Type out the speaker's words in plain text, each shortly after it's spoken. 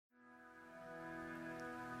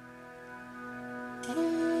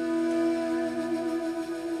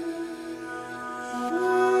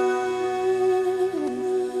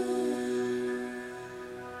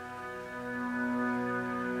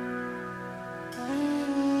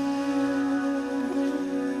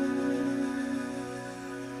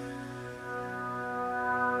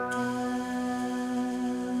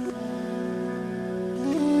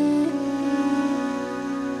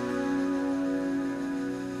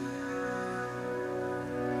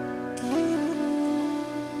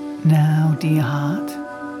Now, dear heart,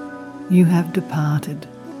 you have departed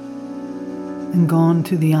and gone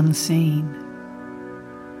to the unseen.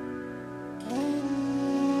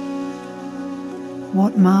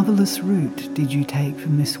 What marvelous route did you take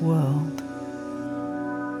from this world?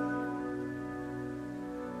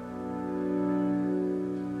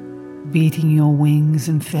 Beating your wings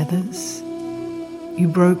and feathers, you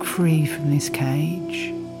broke free from this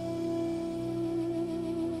cage.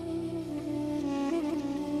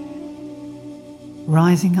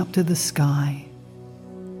 Rising up to the sky,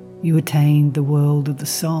 you attained the world of the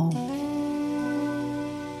soul.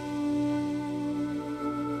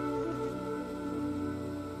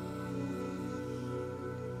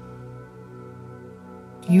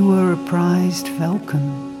 You were a prized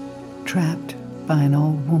falcon trapped by an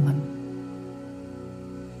old woman.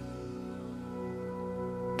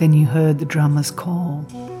 Then you heard the drummer's call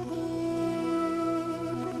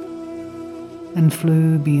and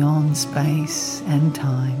flew beyond space and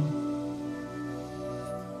time.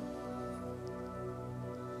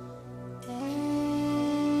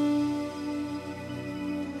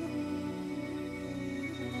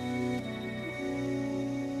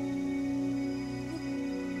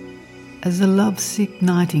 As a lovesick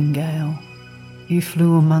nightingale, you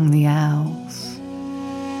flew among the owls.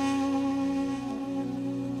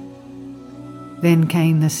 Then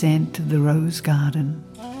came the scent of the rose garden,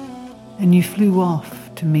 and you flew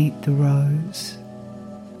off to meet the rose.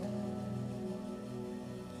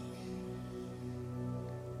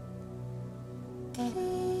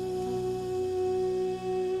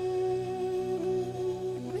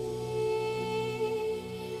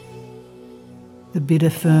 The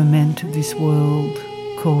bitter ferment of this world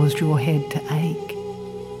caused your head to ache.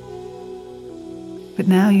 But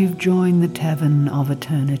now you've joined the tavern of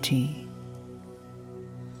eternity.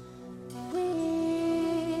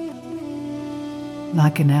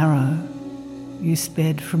 Like an arrow, you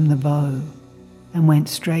sped from the bow and went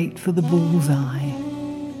straight for the bullseye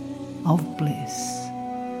of bliss.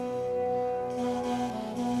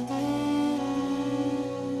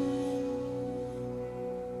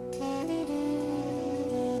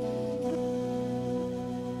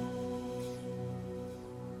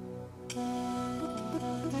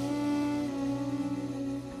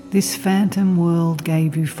 This phantom world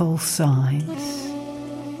gave you false signs,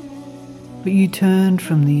 but you turned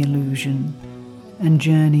from the illusion and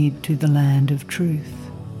journeyed to the land of truth.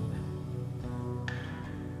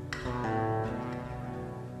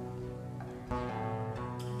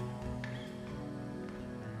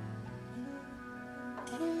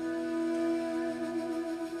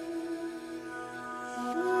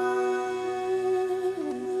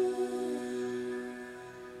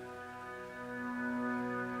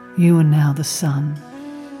 You are now the sun.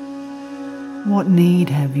 What need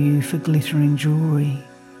have you for glittering jewelry?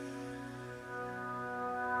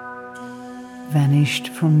 Vanished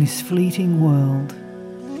from this fleeting world,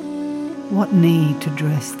 what need to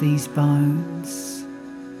dress these bones?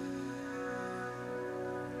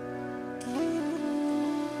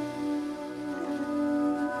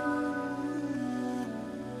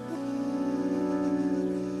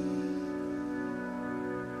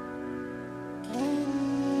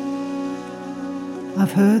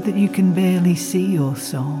 I've heard that you can barely see your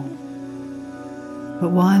soul, but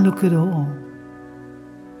why look at all?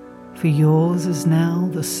 For yours is now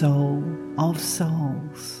the soul of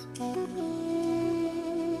souls.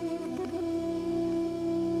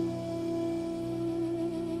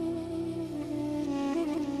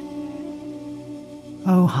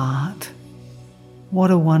 Oh heart, what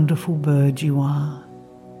a wonderful bird you are,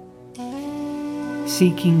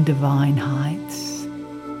 seeking divine heights.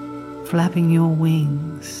 Flapping your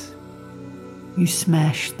wings, you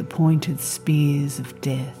smash the pointed spears of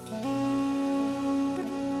death.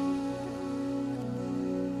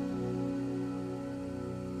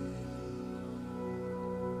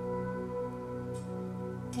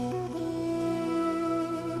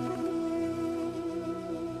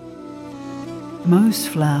 Most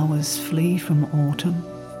flowers flee from autumn,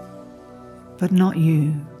 but not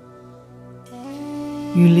you.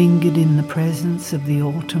 You lingered in the presence of the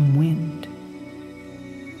autumn wind.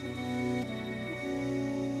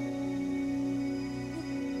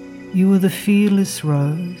 You are the fearless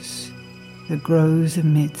rose that grows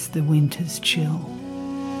amidst the winter's chill.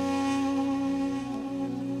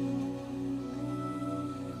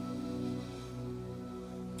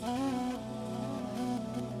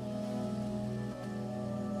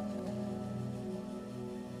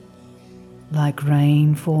 Like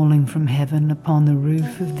rain falling from heaven upon the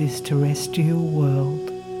roof of this terrestrial world,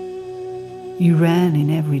 you ran in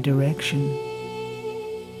every direction,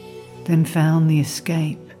 then found the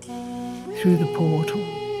escape through the portal.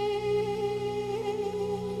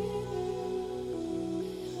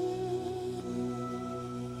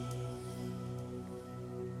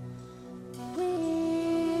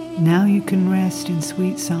 Now you can rest in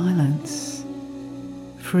sweet silence,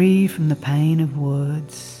 free from the pain of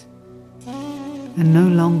words, and no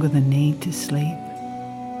longer the need to sleep.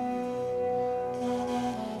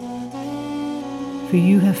 For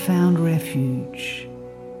you have found refuge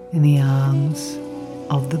in the arms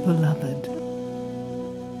of the beloved.